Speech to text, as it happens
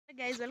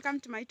Hi guys, welcome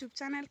to my YouTube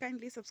channel.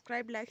 Kindly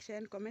subscribe, like, share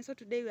and comment. So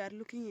today we are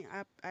looking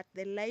up at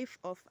the life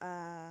of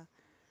a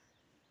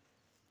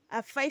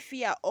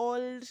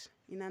 5-year-old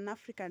in an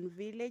African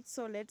village.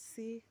 So let's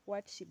see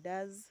what she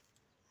does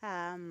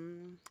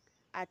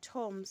at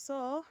home.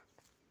 So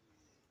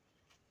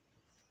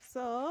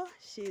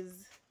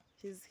she's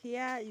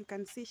here. You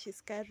can see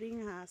she's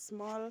carrying her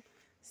small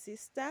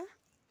sister.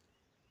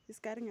 She's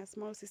carrying a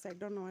small sister. I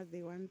don't know what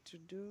they want to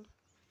do.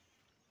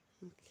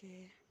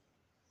 Okay.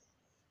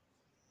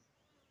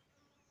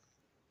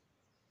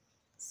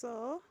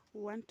 So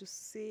we want to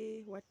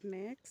see what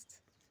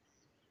next.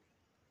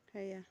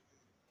 Here.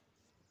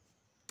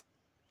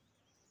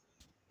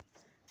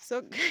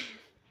 So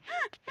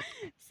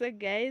so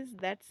guys,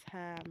 that's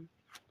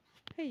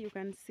hey, you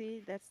can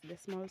see that's the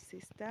small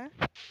sister.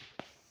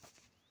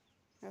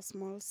 A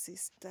small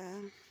sister.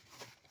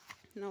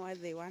 Know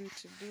what they want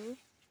to do.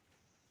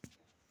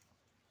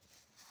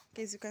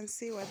 Guys, you can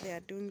see what they are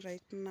doing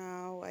right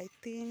now. I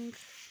think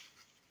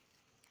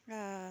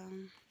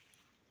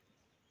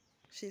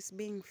she's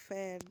being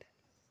fed.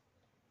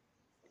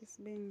 She's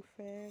being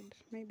fed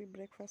maybe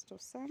breakfast or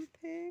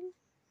something.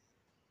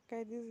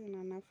 Okay, this is in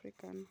an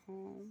African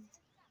home.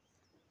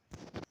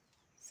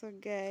 So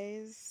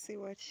guys, see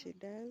what she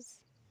does.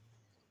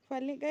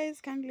 Finally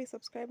guys, kindly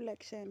subscribe,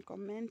 like, share and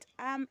comment.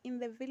 I'm in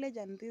the village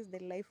and this is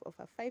the life of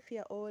a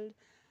 5-year-old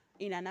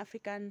in an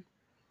African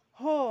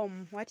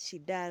home. What she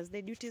does,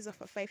 the duties of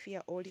a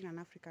 5-year-old in an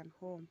African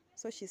home.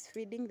 So she's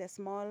feeding the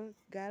small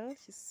girl,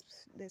 she's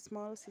the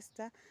small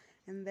sister,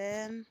 and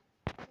then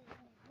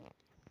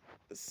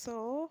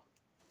so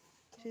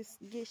she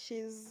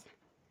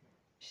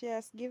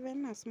has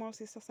given her small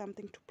sister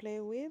something to play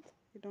with.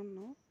 I don't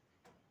know,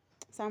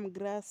 some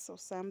grass or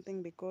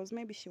something, because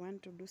maybe she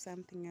wants to do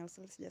something else.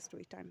 Let's just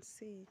wait and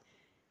see.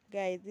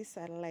 Guys, this is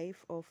a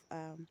life of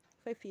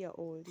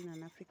 5-year-old in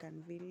an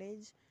African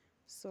village.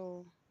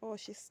 So oh,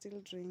 she's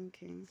still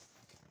drinking.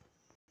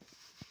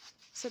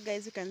 So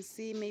guys, you can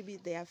see maybe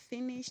they are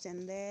finished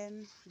and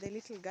then the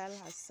little girl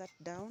has sat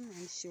down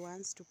and she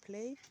wants to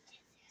play.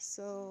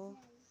 So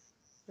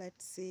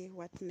let's see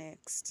what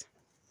next.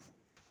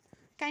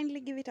 Kindly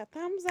give it a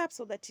thumbs up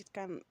so that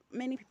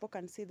many people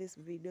can see this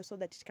video, so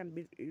that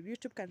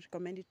YouTube can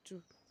recommend it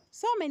to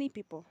so many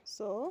people.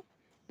 So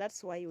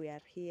that's why we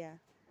are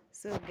here.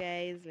 So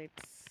guys,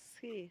 let's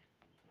see.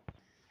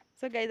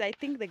 So guys, I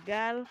think the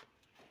girl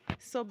is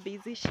so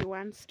busy, she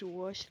wants to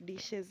wash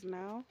dishes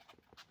now.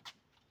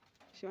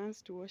 She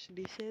wants to wash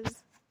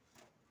dishes.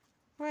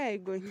 Why are you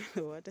going in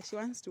the water? She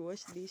wants to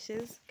wash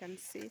dishes. You can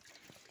see.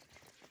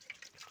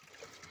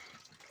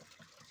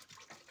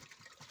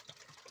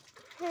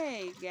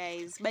 Hey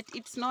guys, but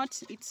this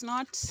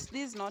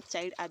is not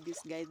child abuse,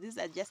 guys. These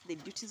are just the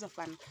duties of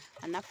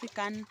an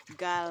African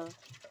girl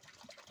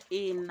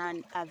in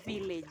a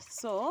village.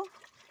 So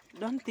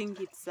don't think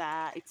it's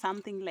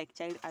something like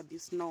child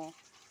abuse. No,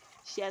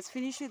 she has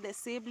finished with the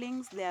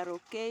siblings. They are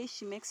okay.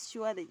 She makes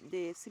sure that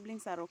the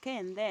siblings are okay,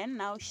 and then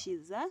now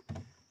she's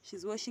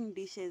washing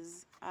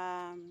dishes.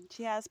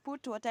 She has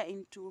put water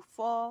into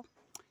 4.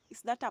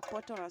 Is that a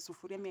pot or a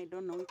sufuria? I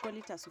don't know. We call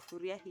it a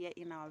sufuria here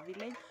in our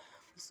village.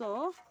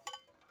 So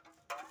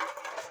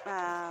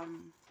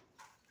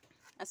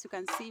as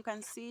you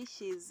can see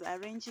she's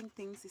arranging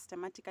things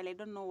systematically. I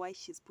don't know why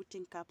she's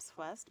putting cups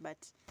first, but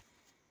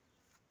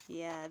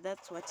yeah,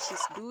 that's what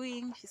she's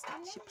doing. She's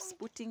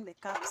putting the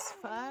cups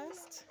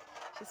first.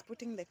 She's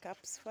putting the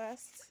cups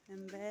first,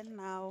 and then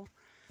now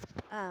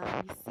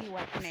you see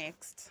what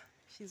next.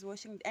 She's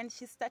washing and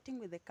she's starting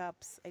with the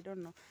cups. I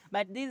don't know,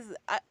 but this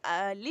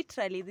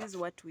literally this is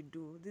what we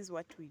do. This is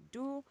what we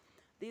do.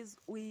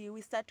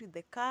 We start with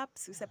the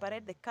cups. We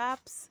separate the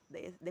cups,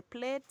 the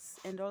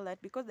plates and all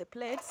that, because the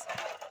plates,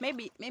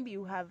 maybe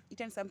you have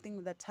eaten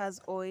something that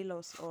has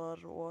oil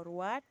or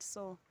what.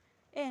 So,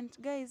 and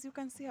guys, you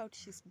can see how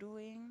she's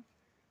doing.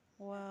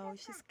 Wow,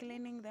 she's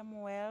cleaning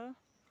them well.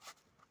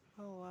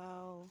 Oh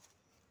wow,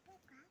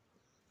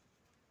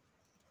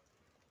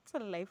 it's a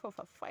life of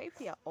a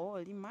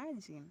 5-year-old.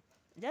 Imagine,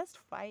 just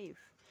 5,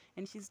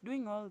 and she's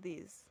doing all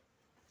this.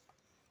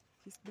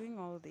 She's doing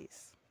all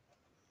this.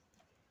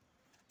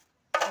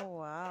 Oh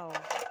wow.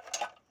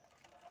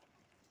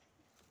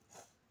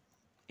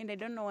 And I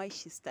don't know why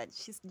she started.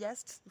 She's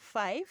just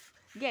 5.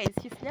 Guys,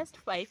 she's just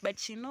 5, but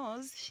she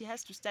knows she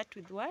has to start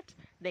with what?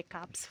 The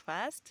cups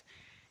first,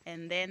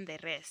 and then the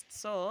rest.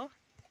 So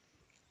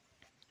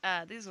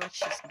this is what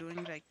she's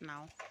doing right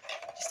now.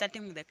 She's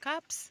starting with the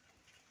cups,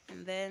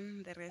 and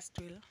then the rest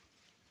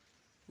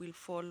will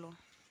follow.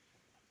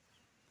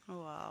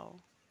 Oh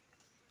wow.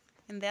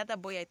 And the other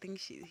boy, I think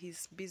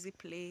he's busy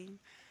playing.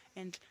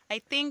 And I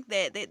think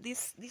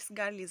this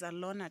girl is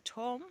alone at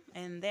home,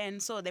 and then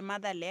so the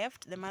mother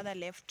left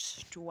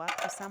to work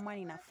for someone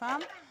in a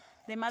farm.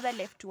 The mother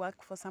left to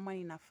work for someone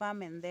in a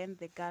farm, and then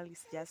the girl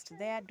is just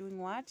there doing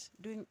what?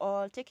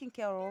 Taking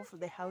care of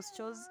the house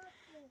chores,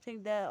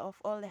 taking care of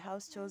all the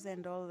house chores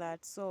and all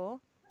that. So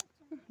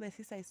the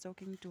sister is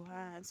talking to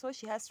her, and so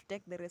she has to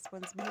take the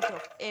responsibility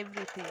of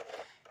everything.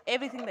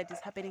 everything that is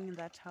happening in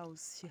that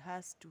house, she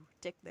has to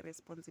take up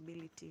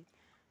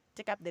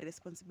the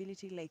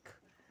responsibility,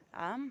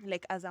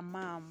 like as a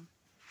mom.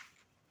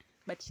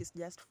 But she's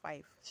just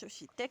 5, so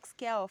she takes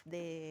care of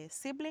the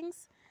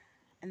siblings,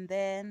 and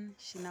then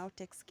she now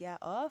takes care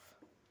of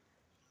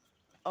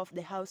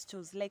the house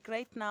chores. Like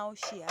right now,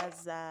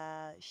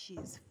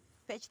 she's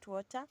fetched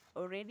water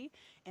already,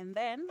 and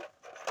then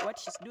what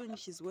she's doing,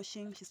 she's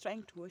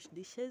trying to wash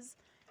dishes.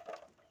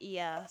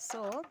 Yeah,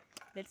 so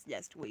let's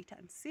just wait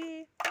and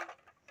see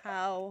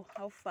how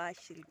far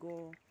she'll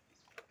go.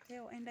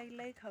 Yeah, and I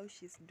like how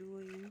she's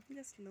doing.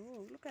 Just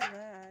look at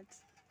that.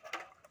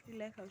 I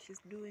like how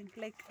she's doing.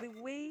 Like the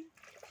way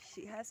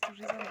she has to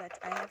reason that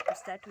I have to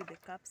start with the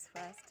cups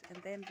first,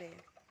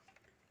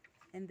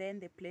 and then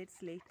the plates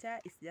later.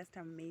 It's just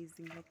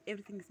amazing. Like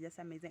everything is just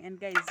amazing. And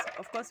guys,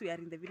 of course we are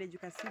in the village. You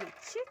can see the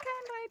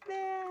chicken right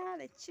there.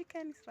 The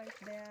chicken is right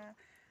there,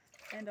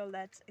 and all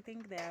that. I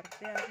think they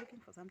are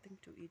looking for something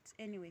to eat.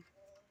 Anyway,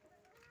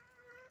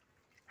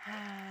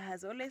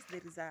 as always,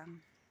 there is a.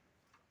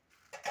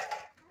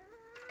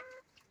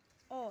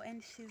 Oh,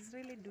 and she's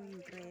really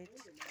doing great.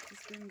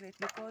 She's doing great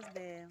because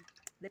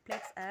the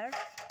plates are.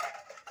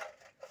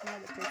 No,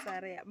 the plates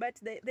are rare, but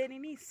the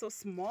nini is so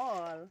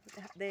small.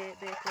 The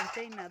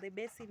container, the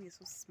basin is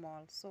so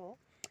small. So,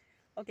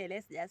 okay,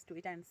 let's just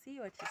wait and see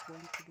what she's going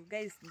to do.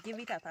 Guys, give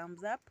it a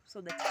thumbs up so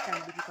that it can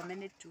be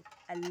recommended to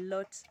a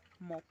lot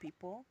more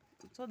people,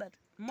 so that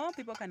more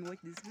people can watch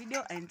this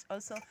video, and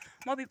also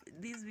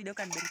this video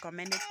can be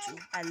recommended to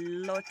a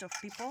lot of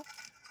people.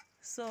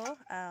 So,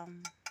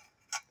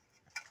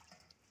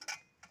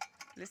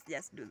 let's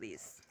just do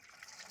this.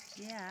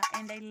 Yeah,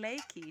 and I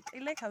like it. I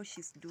like how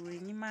she's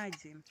doing.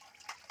 Imagine,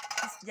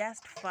 she's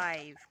just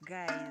 5,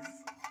 guys.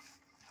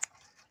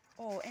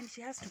 Oh, and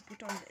she has to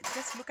put on.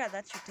 Just look at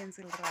that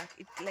utensil rack.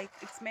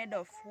 It's made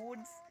of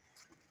woods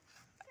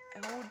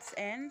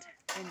and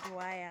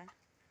wire.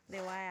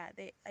 The wire.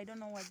 I don't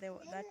know what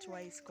that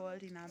wire is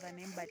called in another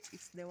name, but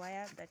it's the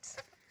wire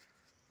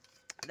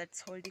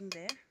that's holding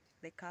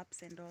the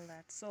cups and all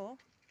that. So,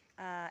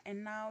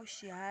 and now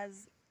she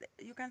has.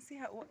 You can see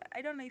how.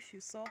 I don't know if you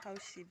saw how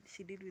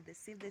she did with the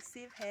sieve. The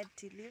sieve had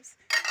tea leaves,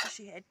 so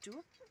she had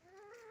to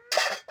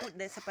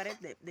separate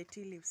the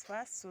tea leaves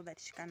first, so that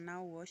she can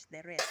now wash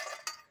the rest,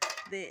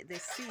 the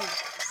sieve.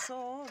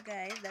 So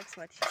guys, that's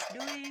what she's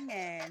doing,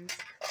 and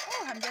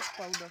oh, I'm just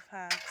proud of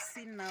her.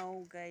 See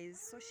now, guys,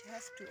 so she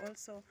has to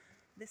also,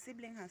 the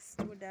sibling has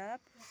stood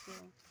up. So,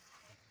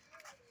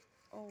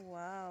 oh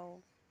wow,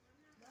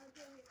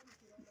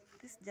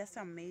 this is just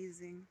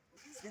amazing.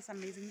 It's just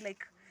amazing.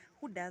 Like,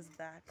 who does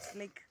that?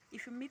 Like,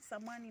 if you meet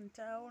someone in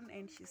town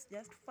and she's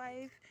just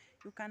 5,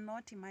 you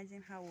cannot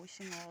imagine her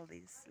washing all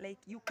this. Like,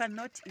 you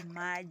cannot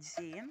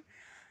imagine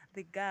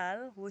the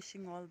girl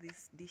washing all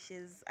these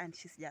dishes, and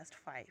she's just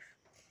 5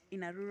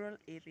 in a rural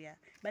area.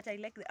 But I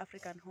like the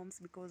African homes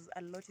because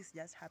a lot is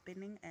just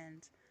happening,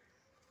 and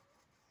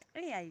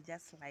yeah, I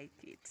just like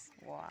it.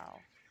 Wow.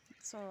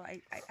 So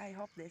I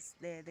hope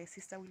the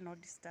sister will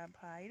not disturb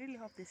her. I really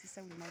hope the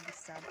sister will not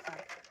disturb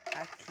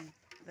her key.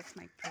 That's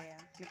my prayer.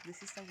 If the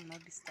sister will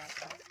not disturb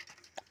her.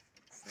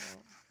 So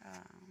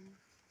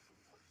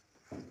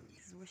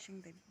she's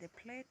washing the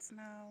plates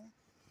now.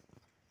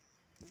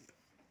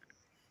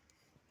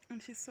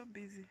 And she's so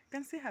busy. You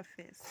can see her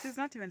face. She's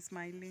not even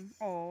smiling.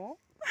 Oh.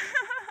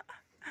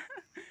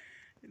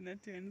 She's not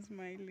even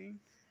smiling.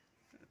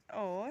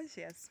 Oh,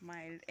 she has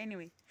smiled.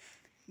 Anyway,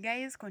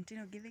 guys,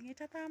 continue giving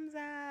it a thumbs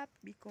up,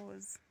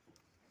 because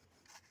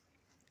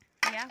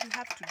yeah, we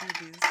have to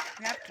do this.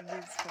 We have to do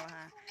this for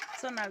her.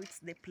 So now it's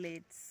the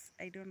plates.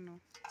 I don't know,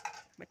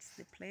 but it's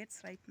the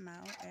plates right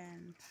now,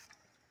 and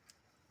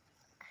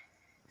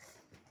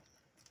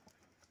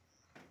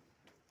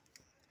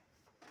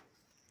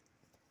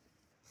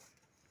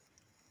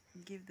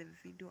give the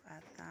video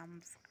a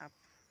thumbs up.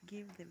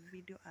 Give the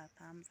video a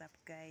thumbs up,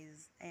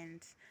 guys.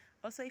 And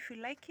also, if you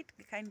like it,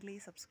 kindly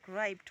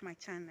subscribe to my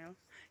channel.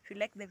 If you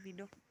like the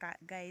video,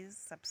 guys,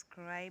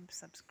 subscribe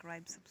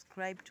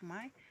to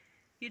my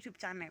YouTube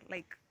channel.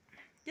 Like,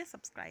 just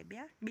subscribe.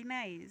 Yeah, be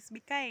nice,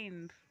 be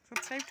kind.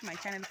 Subscribe to my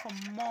channel for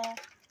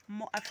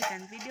more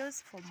African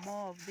videos. For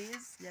more of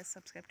these, just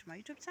subscribe to my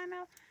YouTube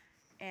channel,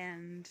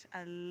 and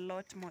a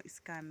lot more is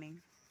coming.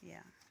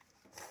 Yeah,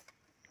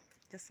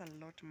 just a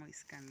lot more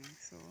is coming.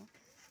 So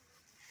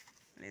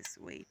let's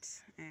wait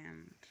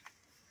and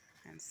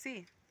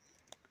see.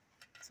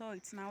 So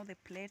it's now the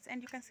plates,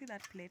 and you can see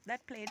that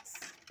plates.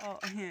 Oh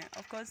yeah,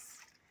 of course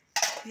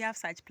we have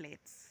such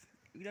plates.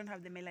 We don't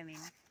have the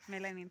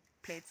melanin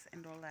plates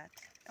and all that.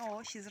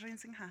 Oh, she's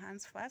rinsing her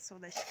hands first so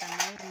that she can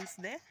now rinse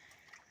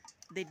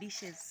the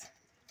dishes.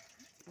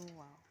 Oh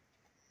wow,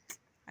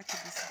 actually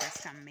this is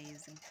just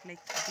amazing.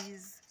 Like,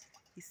 this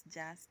is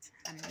just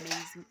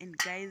amazing. And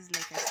guys,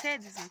 like I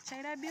said, this is not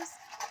child abuse.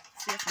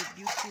 It's just the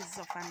beauties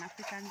of an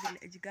African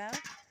village girl.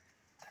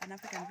 An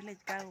African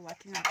village girl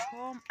working at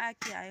home.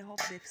 Aki, I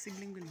hope the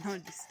sibling will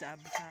not disturb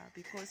her,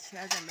 because she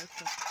has a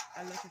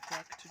lot of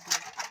work to do.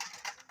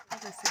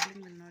 Hope the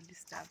sibling will not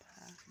disturb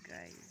her,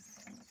 guys.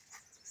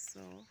 So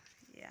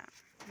yeah,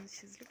 and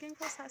she's looking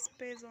for her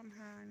space on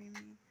her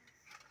Nini,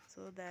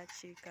 so that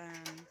she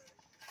can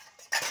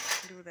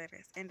do the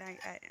rest. And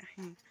I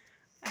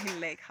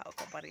like how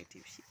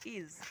cooperative she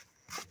is.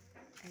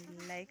 I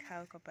like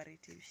how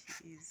cooperative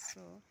she is.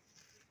 So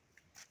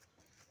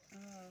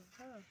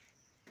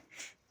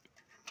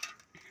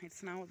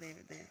it's now the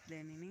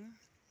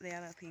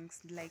other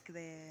things like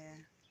the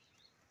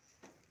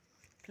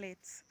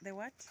plates, the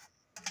what,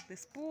 the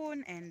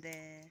spoon and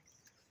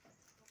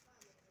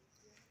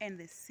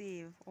the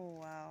sieve. Oh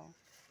wow.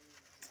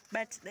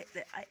 But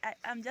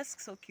I'm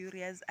just so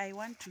curious. I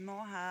want to know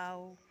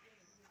how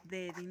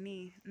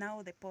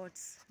now the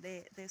pots,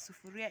 the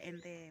sufuria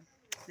and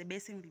the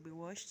basin will be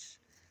washed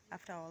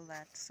after all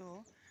that.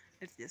 So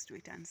let's just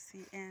wait and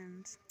see.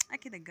 And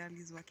actually the girl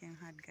is working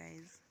hard,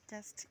 guys.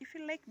 Just if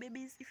you like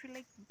babies,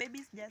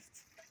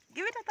 just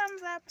give it a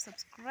thumbs up,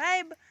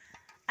 subscribe.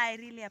 I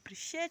really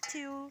appreciate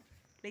you.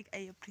 Like,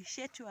 I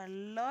appreciate you a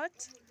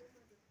lot.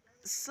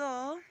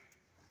 So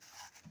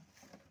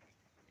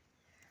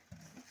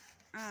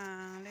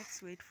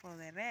let's wait for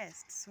the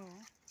rest. So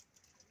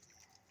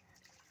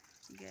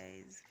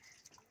guys,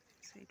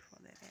 let's wait for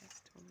the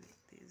rest of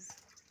this.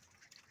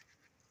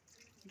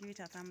 Give it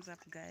a thumbs up,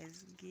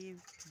 guys. Give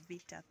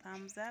it a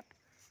thumbs up.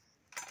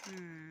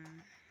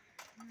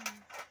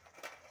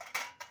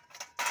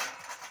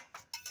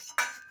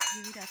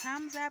 Give it a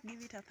thumbs up,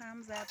 give it a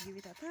thumbs up, give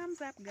it a thumbs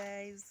up,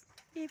 guys.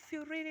 If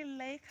you really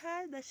like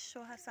her, just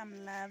show her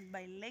some love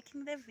by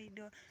liking the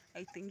video.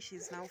 I think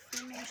she's now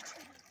finished.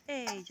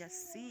 Hey,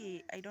 just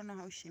see. I don't know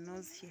how she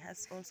knows she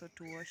has also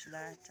to wash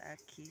that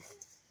turkey.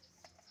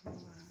 Oh wow.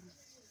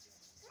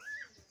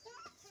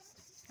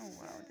 Oh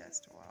wow,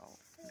 just wow.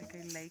 Like,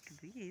 I like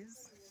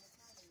these.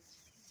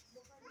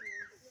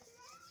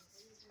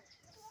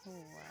 Oh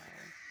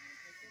wow.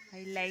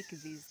 I like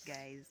these,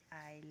 guys.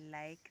 I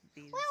like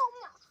these.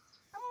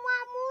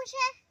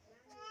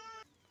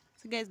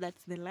 So guys,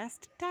 that's the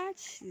last touch.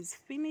 She's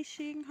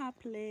finishing her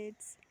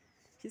plates.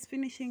 She's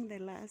finishing the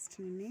last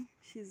mini.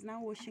 She's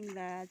now washing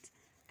that.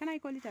 Can I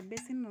call it a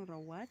basin or a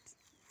what?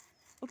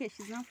 Okay,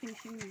 she's now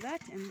finishing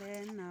that, and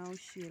then now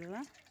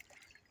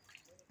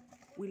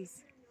we'll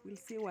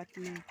see what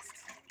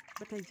next.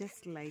 But I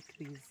just like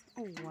these.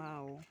 Oh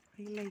wow,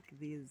 I like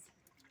these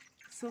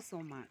so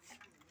much.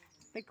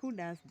 Like, who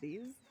does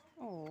these?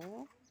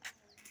 Oh,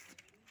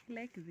 I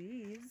like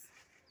these.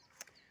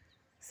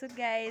 So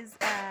guys,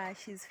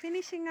 she's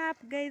finishing up.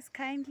 Guys,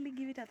 kindly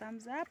give it a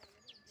thumbs up.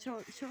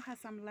 Show her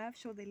some love.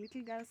 Show the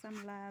little girl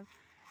some love.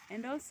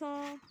 And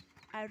also,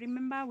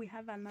 remember we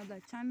have another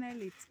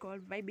channel. It's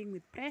called Vibing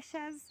with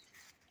Precious.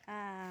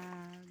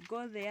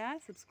 Go there,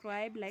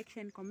 subscribe, like,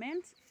 share, and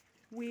comment.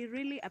 We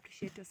really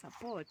appreciate your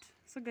support.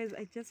 So guys,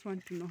 I just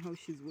want to know how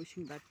she's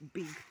washing that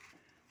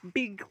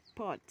big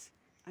pot.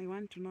 I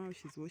want to know how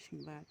she's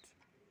washing that,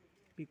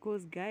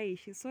 because guys,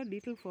 she's so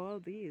little for all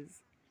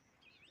these.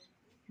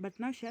 But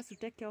now she has to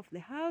take care of the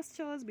house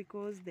chores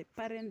because the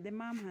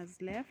mom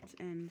has left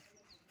and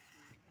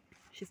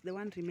she's the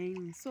one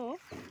remaining. So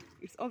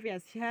it's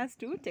obvious she has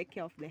to take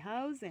care of the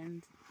house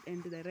and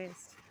the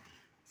rest.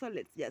 So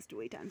let's just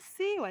wait and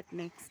see what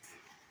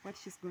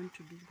she's going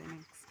to do the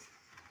next.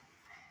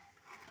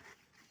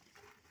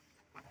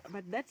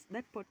 But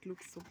that pot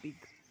looks so big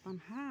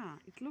on her.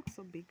 It looks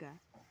so bigger.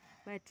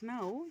 But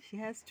now she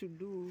has to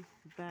do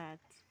that.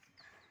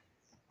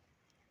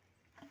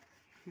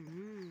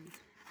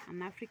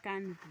 An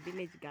African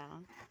village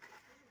girl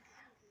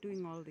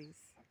doing all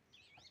this.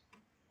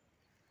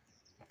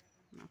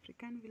 An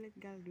African village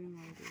girl doing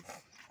all this.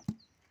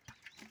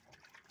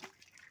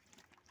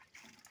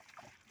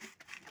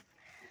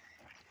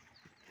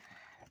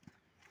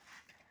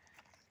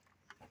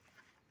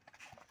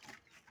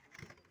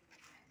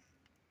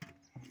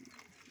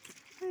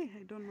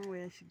 I don't know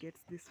where she gets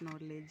this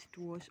knowledge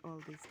to wash all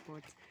these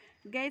pots.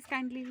 Guys,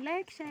 kindly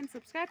like, share, and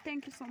subscribe.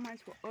 Thank you so much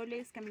for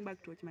always coming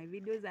back to watch my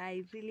videos.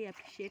 I really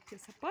appreciate your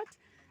support.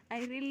 I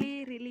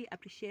really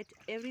appreciate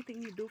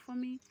everything you do for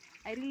me.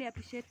 I really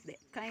appreciate the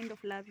kind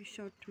of love you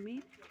showed to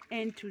me.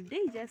 And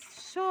today,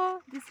 just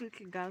show this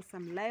little girl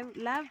some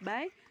love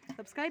by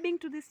subscribing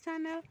to this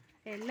channel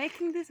and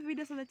liking this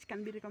video so that it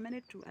can be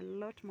recommended to a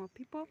lot more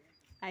people.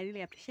 I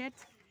really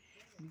appreciate.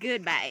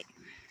 Goodbye.